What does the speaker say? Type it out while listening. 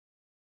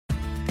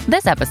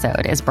This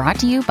episode is brought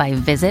to you by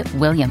Visit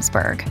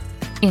Williamsburg.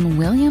 In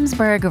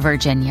Williamsburg,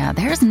 Virginia,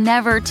 there's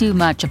never too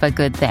much of a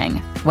good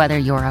thing. Whether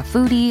you're a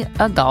foodie,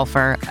 a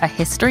golfer, a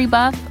history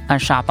buff, a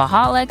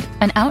shopaholic,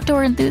 an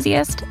outdoor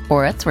enthusiast,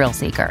 or a thrill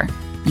seeker,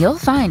 you'll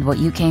find what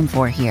you came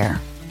for here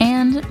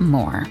and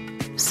more.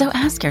 So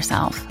ask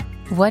yourself,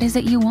 what is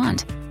it you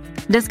want?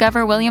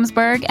 Discover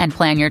Williamsburg and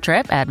plan your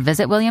trip at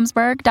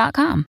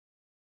visitwilliamsburg.com.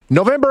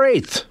 November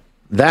 8th.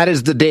 That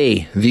is the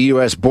day the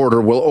U.S.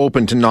 border will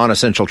open to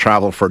non-essential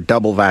travel for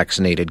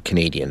double-vaccinated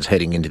Canadians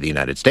heading into the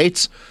United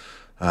States.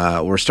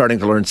 We're starting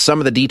to learn some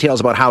of the details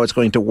about how it's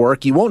going to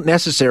work. You won't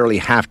necessarily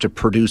have to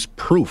produce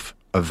proof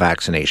of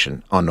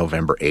vaccination on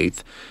November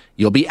 8th.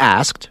 You'll be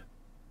asked,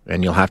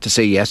 and you'll have to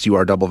say, yes, you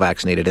are double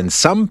vaccinated, and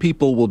some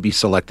people will be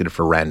selected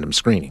for random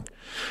screening.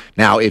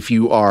 Now, if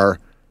you are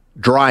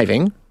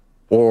driving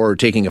or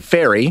taking a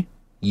ferry,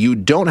 you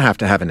don't have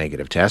to have a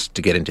negative test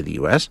to get into the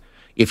U.S.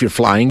 If you're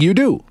flying, you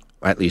do,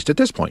 at least at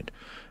this point.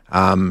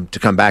 To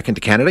come back into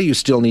Canada, you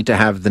still need to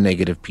have the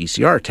negative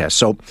PCR test.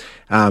 So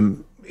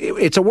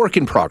it's a work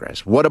in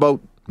progress. What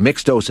about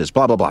mixed doses,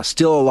 blah, blah, blah.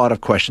 Still a lot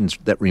of questions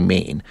that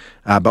remain,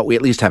 but we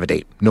at least have a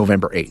date,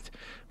 November 8th.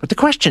 But the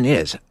question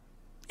is,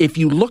 if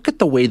you look at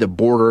the way the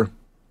border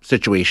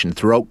situation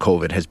throughout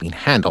COVID has been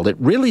handled, it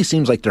really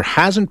seems like there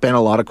hasn't been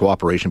a lot of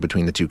cooperation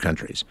between the two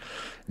countries.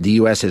 The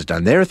U.S. has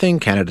done their thing,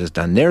 Canada's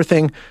done their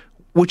thing,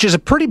 which is a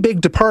pretty big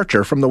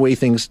departure from the way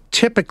things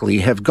typically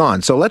have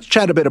gone. So let's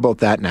chat a bit about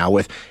that now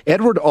with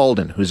Edward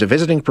Alden, who's a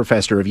visiting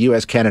professor of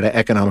U.S.-Canada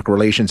Economic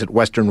Relations at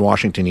Western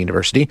Washington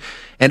University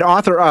and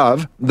author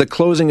of The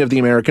Closing of the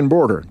American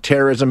Border,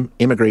 Terrorism,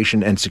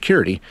 Immigration, and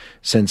Security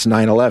Since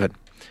 9/11.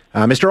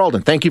 Mr.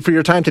 Alden, thank you for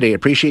your time today.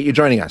 Appreciate you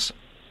joining us.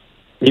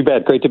 You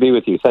bet. Great to be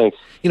with you. Thanks.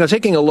 You know,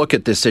 taking a look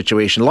at this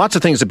situation, lots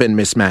of things have been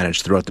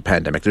mismanaged throughout the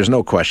pandemic. There's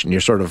no question. You're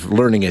sort of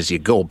learning as you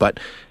go. But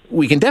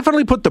we can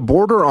definitely put the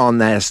border on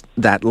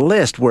that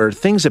list where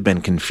things have been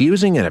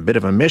confusing and a bit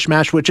of a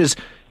mishmash, which is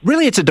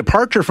really, it's a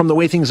departure from the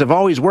way things have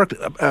always worked.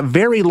 A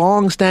very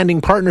long-standing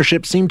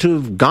partnership seemed to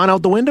have gone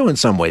out the window in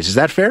some ways. Is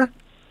that fair?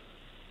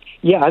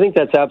 Yeah, I think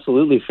that's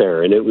absolutely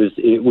fair. And it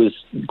was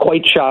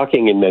quite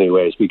shocking in many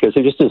ways because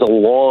there just is a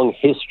long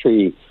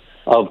history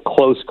of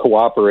close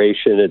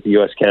cooperation at the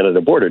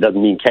U.S.-Canada border. It doesn't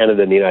mean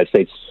Canada and the United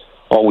States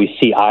always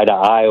see eye to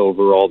eye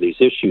over all these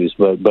issues,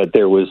 but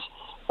there was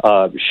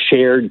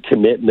shared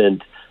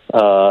commitment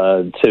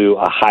to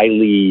a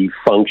highly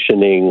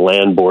functioning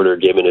land border,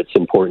 given its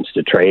importance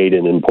to trade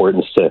and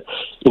importance to,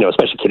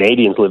 especially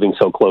Canadians living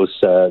so close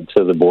to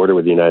the border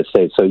with the United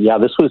States. So, yeah,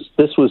 this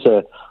was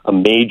a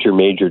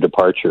major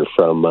departure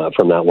from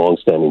that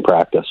longstanding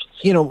practice.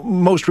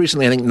 Most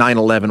recently, I think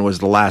 9/11 was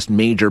the last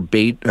major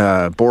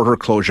border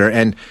closure,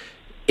 and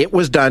it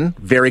was done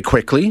very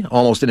quickly,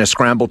 almost in a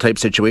scramble-type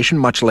situation,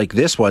 much like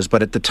this was.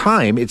 But at the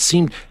time, it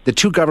seemed the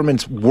two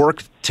governments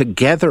worked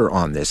together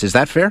on this. Is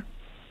that fair?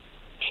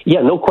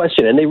 Yeah, no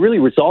question. And they really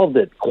resolved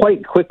it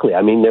quite quickly.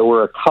 I mean, there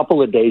were a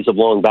couple of days of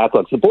long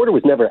backlogs. The border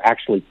was never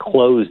actually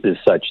closed as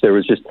such. There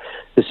was just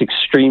this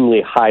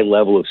extremely high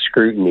level of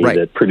scrutiny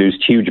that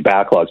produced huge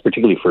backlogs,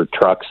 particularly for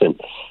trucks and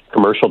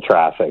commercial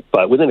traffic.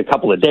 But within a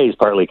couple of days,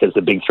 partly because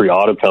the big three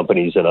auto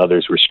companies and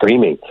others were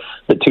screaming,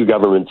 the two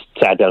governments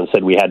sat down and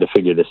said, we had to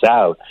figure this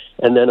out.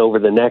 And then over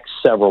the next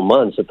several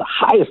months, at the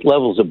highest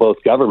levels of both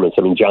governments,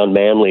 I mean, John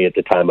Manley at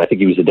the time, I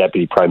think he was the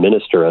deputy prime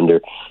minister under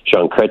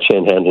Jean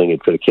Chrétien, handling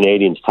it for the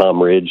Canadians,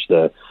 Tom Ridge,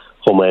 the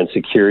Homeland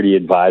Security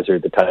advisor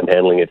at the time,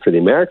 handling it for the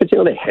Americans.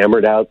 They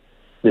hammered out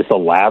this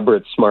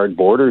elaborate smart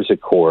borders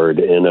accord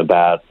in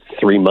about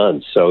 3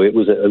 months. So it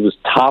was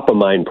top of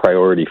mind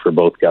priority for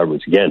both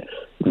governments. Again,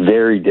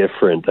 very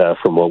different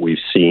from what we've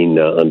seen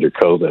under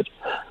COVID.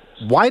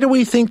 Why do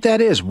we think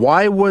that is?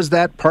 Why was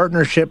that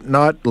partnership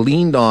not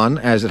leaned on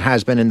as it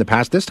has been in the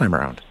past this time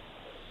around?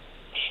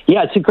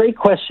 Yeah, it's a great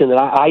question, and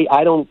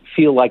I don't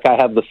feel like I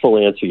have the full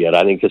answer yet.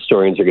 I think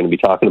historians are going to be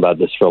talking about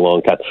this for a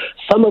long time.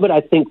 Some of it,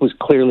 I think, was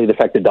clearly the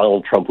fact that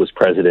Donald Trump was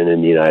president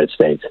in the United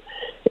States.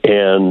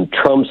 And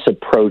Trump's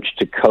approach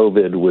to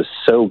COVID was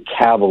so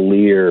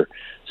cavalier,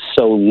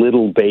 so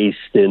little based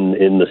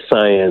in the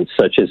science,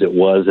 such as it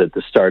was at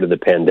the start of the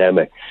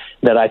pandemic,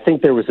 that I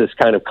think there was this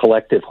kind of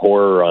collective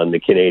horror on the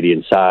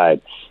Canadian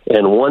side.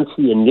 And once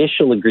the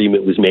initial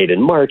agreement was made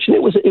in March, and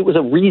it was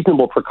a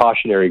reasonable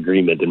precautionary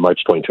agreement in March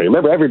 2020.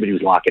 Remember, everybody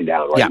was locking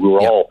down, right? We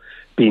were all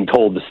being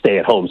told to stay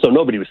at home. So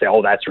nobody would say,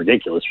 oh, that's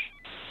ridiculous.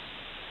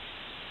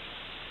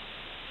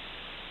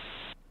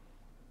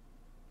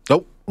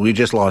 Oh, we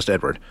just lost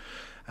Edward.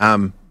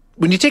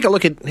 When you take a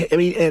look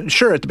at,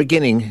 sure, at the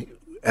beginning,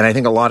 and I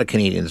think a lot of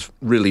Canadians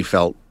really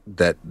felt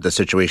that the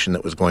situation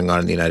that was going on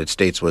in the United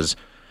States was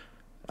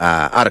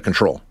out of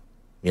control.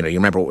 You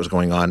remember what was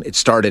going on. It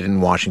started in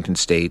Washington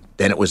State,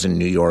 then it was in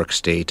New York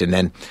State, and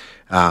then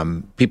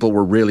people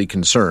were really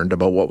concerned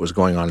about what was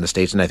going on in the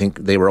States, and I think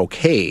they were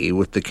okay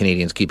with the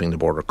Canadians keeping the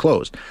border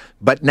closed.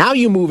 But now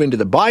you move into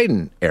the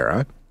Biden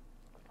era,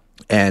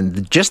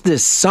 and just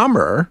this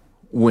summer,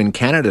 when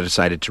Canada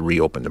decided to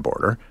reopen the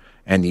border,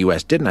 and the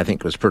U.S. didn't, I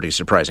think it was pretty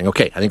surprising.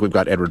 Okay, I think we've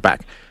got Edward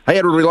back. Hi,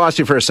 Edward, we lost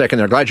you for a second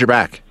there. Glad you're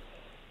back.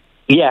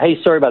 Yeah,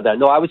 hey, sorry about that.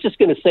 No, I was just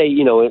going to say,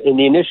 in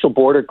the initial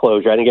border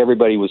closure, I think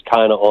everybody was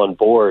kind of on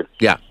board.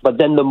 Yeah. But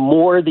then the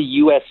more the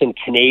U.S. and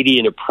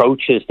Canadian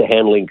approaches to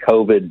handling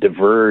COVID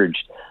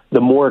diverged, the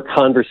more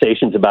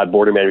conversations about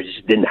border management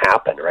just didn't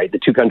happen, right? The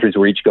two countries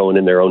were each going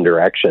in their own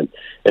direction,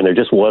 and there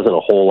just wasn't a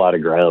whole lot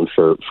of ground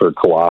for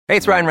co-op. Hey,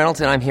 it's Ryan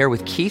Reynolds, and I'm here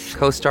with Keith,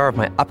 co-star of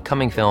my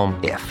upcoming film,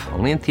 If,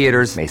 only in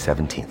theaters May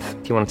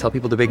 17th. Do you want to tell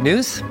people the big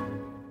news?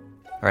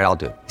 All right, I'll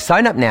do it.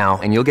 Sign up now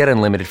and you'll get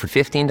unlimited for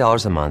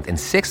 $15 a month and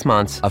 6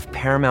 months of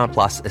Paramount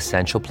Plus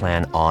Essential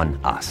Plan on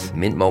us.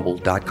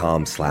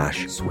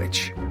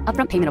 MintMobile.com/switch.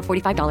 Upfront payment of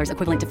 $45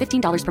 equivalent to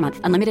 $15 per month.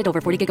 Unlimited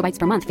over 40 gigabytes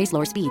per month. Face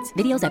lower speeds.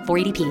 Videos at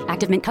 480p.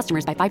 Active Mint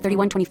customers by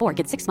 531.24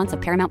 get 6 months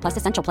of Paramount Plus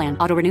Essential Plan.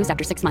 Auto renews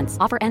after 6 months.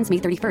 Offer ends May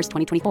 31st,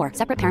 2024.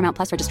 Separate Paramount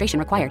Plus registration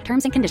required.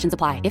 Terms and conditions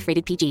apply if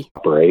rated PG.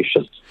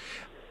 Operations.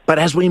 But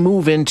as we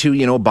move into,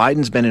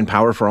 Biden's been in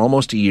power for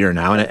almost a year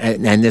now,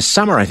 and this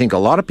summer, I think a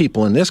lot of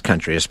people in this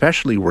country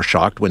especially were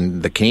shocked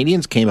when the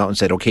Canadians came out and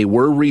said, okay,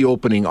 we're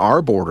reopening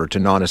our border to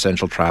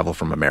non-essential travel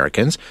from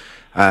Americans.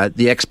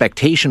 The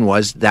expectation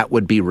was that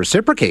would be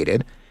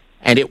reciprocated,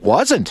 and it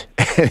wasn't.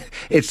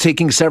 It's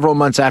taking several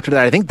months after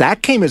that. I think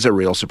that came as a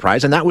real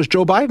surprise, and that was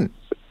Joe Biden.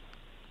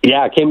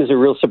 Yeah, it came as a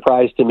real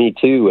surprise to me,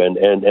 too, and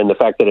the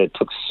fact that it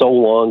took so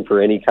long for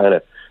any kind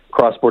of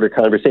cross-border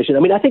conversation.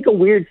 I mean, I think a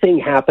weird thing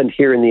happened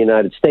here in the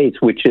United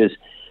States, which is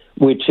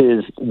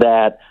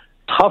that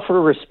tougher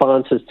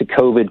responses to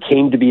COVID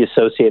came to be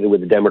associated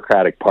with the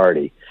Democratic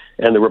Party.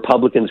 And the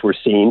Republicans were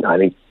seen, I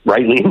think,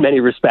 rightly in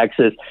many respects,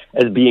 as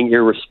being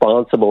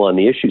irresponsible on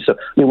the issue. So,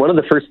 I mean, one of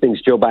the first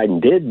things Joe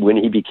Biden did when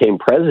he became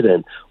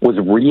president was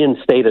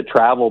reinstate a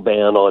travel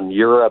ban on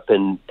Europe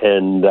and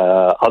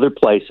other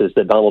places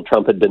that Donald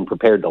Trump had been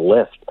prepared to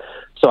lift.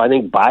 So I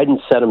think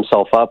Biden set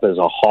himself up as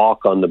a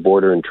hawk on the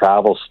border and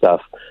travel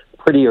stuff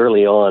pretty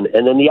early on.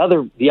 And then the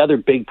other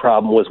big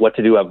problem was what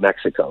to do about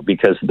Mexico,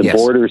 because the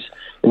borders,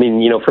 I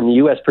mean, from the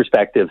U.S.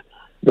 perspective,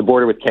 the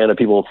border with Canada,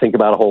 people don't think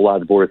about a whole lot.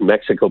 The border with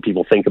Mexico,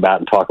 people think about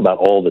and talk about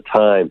all the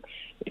time.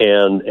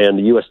 And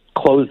the U.S.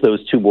 closed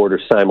those two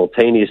borders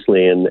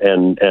simultaneously. And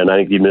I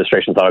think the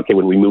administration thought, okay,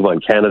 when we move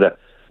on Canada,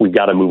 we've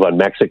got to move on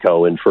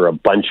Mexico. And for a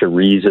bunch of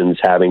reasons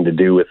having to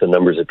do with the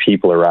numbers of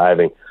people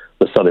arriving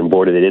the southern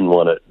border, they didn't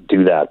want to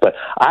do that. But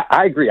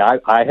I agree.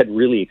 I had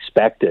really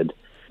expected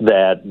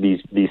that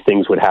these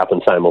things would happen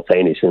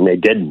simultaneously, and they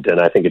didn't.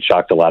 And I think it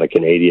shocked a lot of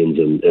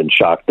Canadians and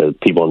shocked the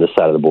people on this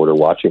side of the border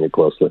watching it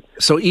closely.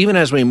 So even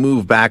as we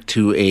move back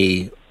to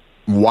a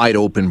wide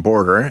open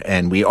border,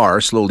 and we are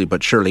slowly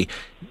but surely,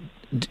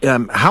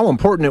 how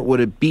important would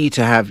it be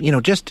to have,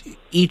 just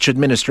each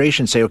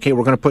administration say, okay,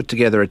 we're going to put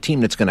together a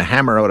team that's going to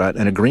hammer out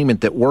an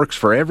agreement that works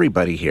for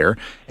everybody here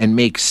and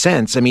makes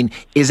sense? I mean,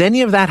 is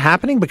any of that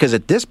happening? Because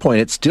at this point,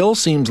 it still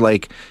seems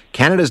like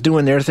Canada's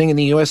doing their thing and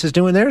the U.S. is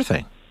doing their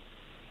thing.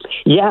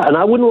 Yeah, and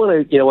I wouldn't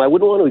want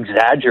to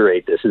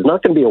exaggerate this. It's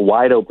not going to be a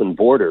wide open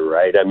border,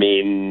 right? I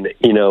mean,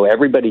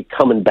 everybody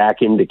coming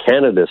back into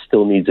Canada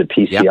still needs a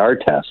PCR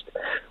test,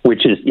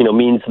 which is,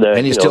 means that...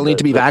 And you still need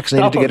to be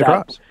vaccinated to get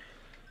across.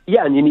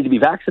 Yeah, and you need to be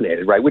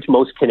vaccinated, right? Which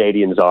most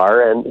Canadians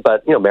are,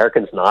 but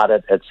Americans not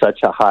at such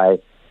a high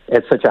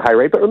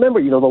rate. But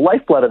remember, the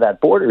lifeblood of that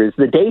border is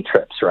the day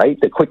trips, right?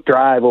 The quick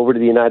drive over to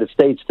the United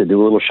States to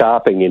do a little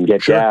shopping and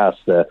get gas.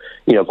 The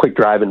quick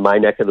drive in my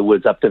neck of the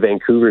woods up to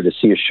Vancouver to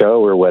see a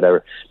show or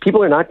whatever.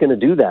 People are not going to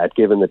do that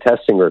given the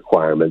testing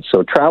requirements.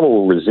 So travel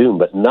will resume,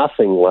 but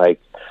nothing like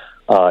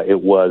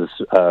it was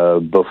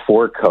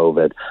before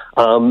COVID.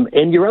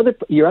 And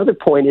your other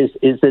point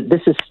is that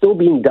this is still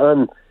being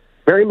done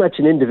very much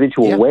in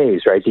individual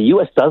ways, right? The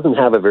U.S. doesn't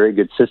have a very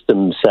good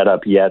system set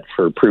up yet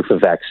for proof of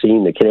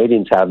vaccine. The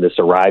Canadians have this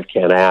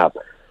ArriveCan app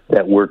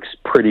that works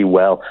pretty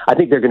well. I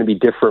think there are going to be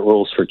different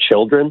rules for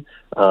children.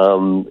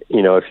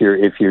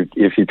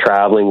 If you're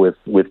traveling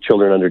with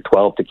children under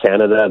 12 to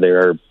Canada,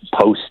 there are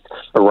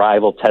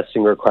post-arrival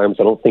testing requirements.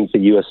 I don't think the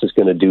U.S. is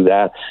going to do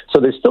that. So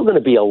there's still going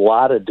to be a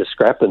lot of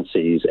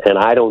discrepancies, and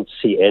I don't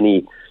see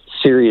any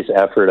serious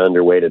effort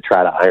underway to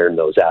try to iron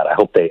those out. I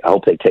hope they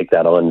take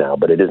that on now,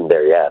 but it isn't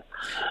there yet.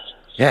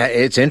 Yeah,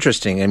 it's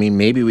interesting. I mean,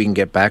 maybe we can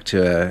get back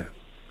to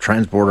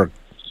transborder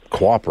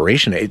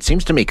cooperation. It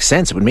seems to make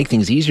sense. It would make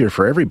things easier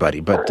for everybody.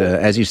 But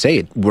as you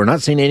say, we're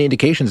not seeing any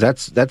indications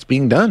that's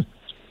being done.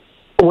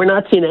 We're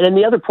not seeing it. And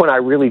the other point I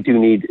really do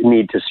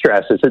need to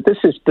stress is that this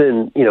has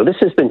been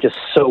just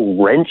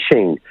so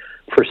wrenching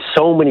for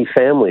so many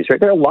families, right?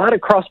 There are a lot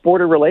of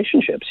cross-border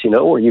relationships,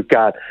 where you've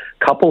got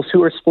couples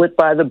who are split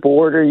by the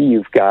border.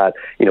 You've got,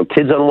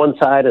 kids on one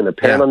side and a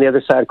parent on the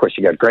other side. Of course,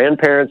 you got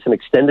grandparents and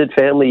extended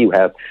family. You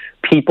have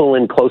people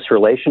in close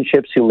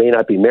relationships who may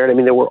not be married. I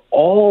mean, there were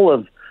all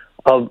of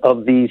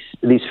these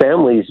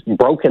families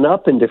broken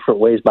up in different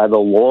ways by the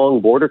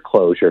long border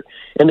closure.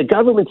 And the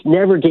governments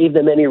never gave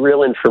them any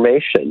real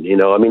information.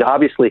 I mean,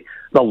 obviously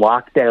the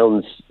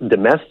lockdowns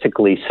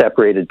domestically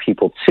separated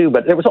people too,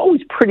 but there was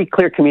always pretty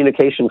clear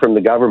communication from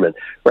the government,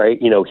 right?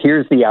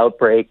 Here's the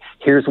outbreak.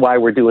 Here's why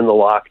we're doing the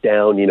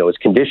lockdown. As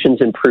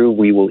conditions improve,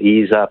 we will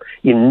ease up.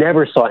 You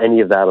never saw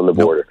any of that on the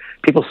border.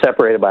 People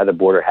separated by the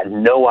border had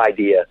no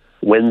idea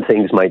when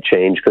things might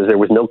change because there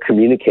was no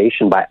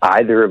communication by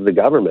either of the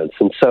governments.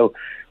 And so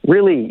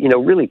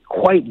really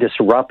quite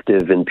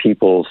disruptive in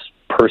people's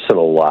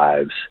personal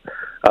lives.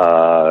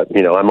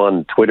 I'm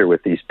on Twitter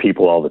with these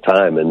people all the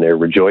time, and they're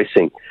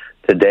rejoicing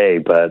today,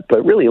 but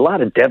really a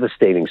lot of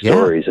devastating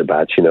stories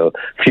about,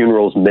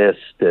 funerals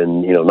missed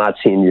and, not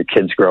seeing your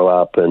kids grow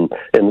up and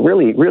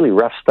really, really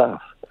rough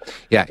stuff.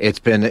 Yeah, it's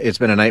been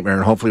a nightmare,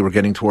 and hopefully we're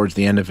getting towards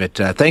the end of it.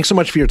 Thanks so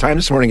much for your time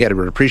this morning,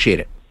 Edward. Appreciate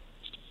it.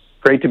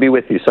 Great to be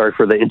with you. Sorry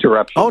for the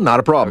interruption. Oh, not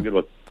a problem. Have a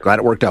good one. Glad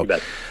it worked out.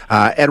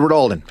 Edward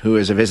Alden, who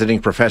is a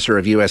visiting professor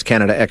of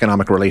U.S.-Canada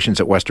economic relations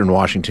at Western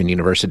Washington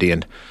University.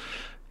 And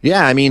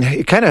yeah, I mean,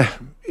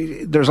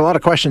 there's a lot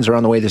of questions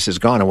around the way this has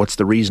gone and what's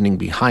the reasoning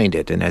behind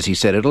it. And as he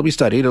said, it'll be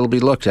studied, it'll be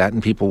looked at,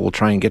 and people will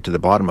try and get to the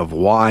bottom of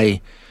why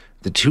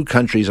the two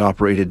countries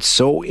operated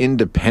so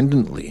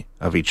independently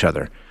of each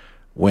other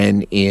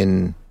when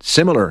in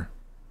similar,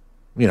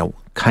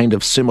 kind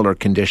of similar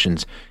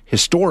conditions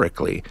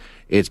historically.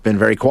 It's been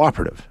very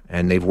cooperative,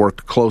 and they've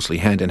worked closely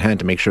hand in hand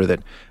to make sure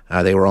that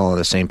they were all on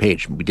the same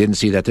page. We didn't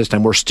see that this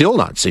time. We're still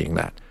not seeing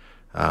that.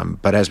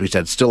 But as we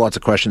said, still lots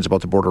of questions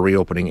about the border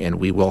reopening, and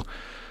we will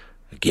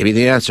give you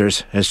the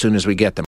answers as soon as we get them.